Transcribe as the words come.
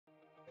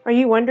Are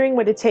you wondering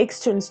what it takes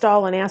to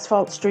install an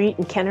asphalt street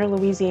in Kenner,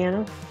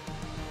 Louisiana?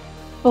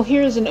 Well,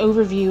 here is an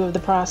overview of the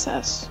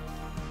process.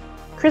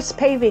 Chris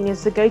Paving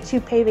is the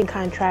go-to paving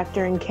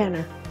contractor in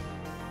Kenner.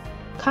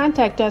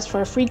 Contact us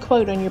for a free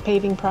quote on your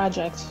paving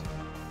project.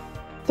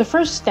 The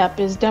first step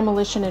is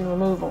demolition and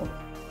removal.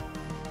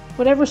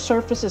 Whatever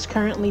surface is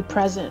currently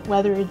present,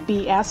 whether it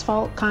be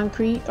asphalt,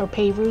 concrete, or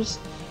pavers,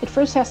 it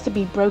first has to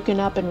be broken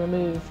up and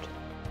removed.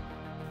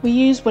 We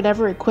use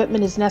whatever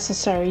equipment is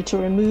necessary to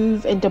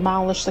remove and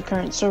demolish the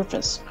current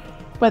surface,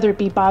 whether it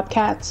be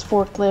bobcats,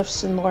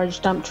 forklifts, and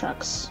large dump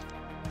trucks.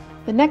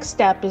 The next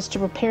step is to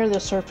prepare the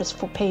surface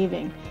for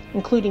paving,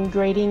 including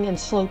grading and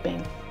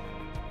sloping.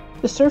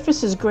 The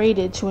surface is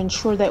graded to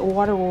ensure that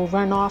water will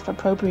run off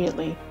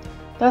appropriately,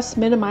 thus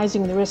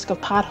minimizing the risk of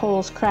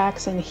potholes,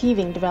 cracks, and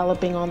heaving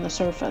developing on the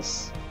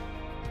surface.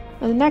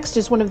 And the next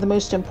is one of the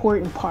most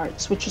important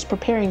parts, which is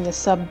preparing the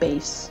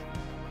sub-base.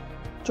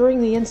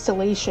 During the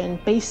installation,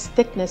 base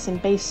thickness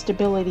and base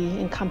stability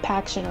and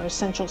compaction are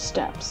essential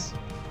steps.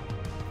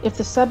 If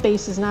the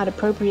sub-base is not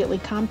appropriately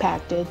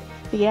compacted,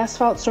 the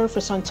asphalt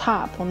surface on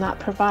top will not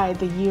provide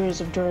the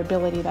years of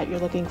durability that you're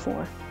looking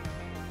for.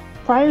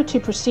 Prior to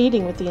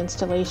proceeding with the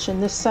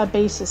installation, this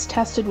sub-base is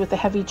tested with a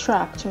heavy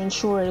truck to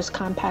ensure it is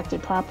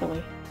compacted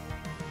properly.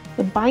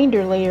 The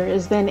binder layer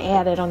is then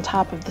added on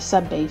top of the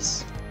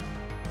sub-base.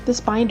 This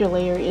binder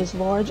layer is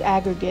large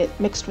aggregate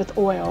mixed with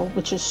oil,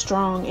 which is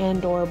strong and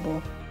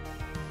durable.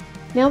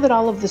 Now that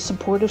all of the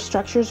supportive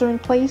structures are in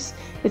place,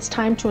 it's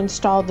time to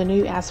install the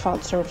new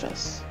asphalt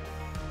surface.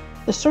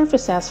 The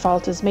surface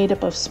asphalt is made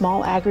up of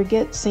small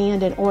aggregate,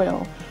 sand, and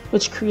oil,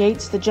 which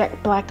creates the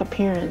jet black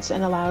appearance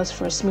and allows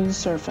for a smooth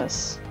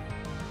surface.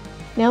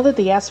 Now that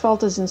the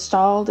asphalt is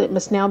installed, it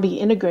must now be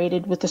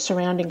integrated with the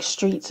surrounding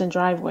streets and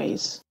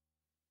driveways.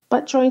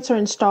 Butt joints are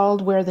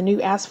installed where the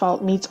new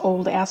asphalt meets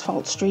old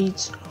asphalt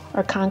streets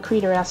or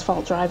concrete or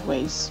asphalt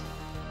driveways.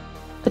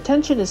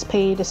 Attention is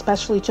paid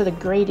especially to the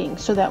grading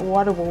so that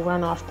water will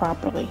run off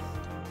properly.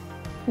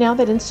 Now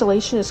that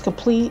installation is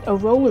complete, a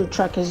roller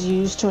truck is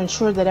used to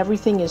ensure that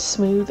everything is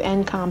smooth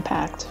and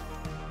compact.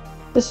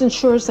 This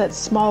ensures that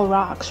small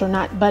rocks are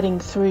not butting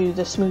through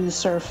the smooth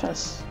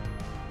surface.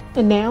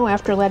 And now,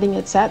 after letting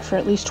it set for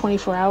at least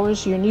 24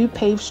 hours, your new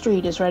paved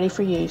street is ready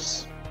for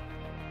use.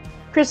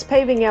 Chris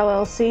Paving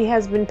LLC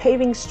has been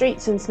paving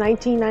streets since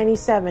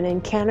 1997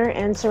 in Kenner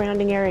and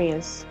surrounding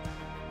areas.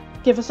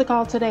 Give us a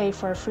call today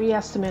for a free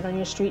estimate on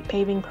your street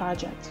paving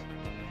project.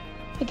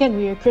 Again,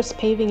 we are Chris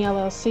Paving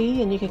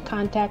LLC, and you can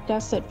contact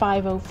us at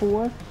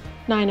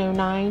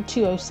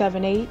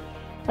 504-909-2078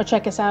 or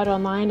check us out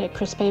online at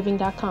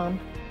chrispaving.com.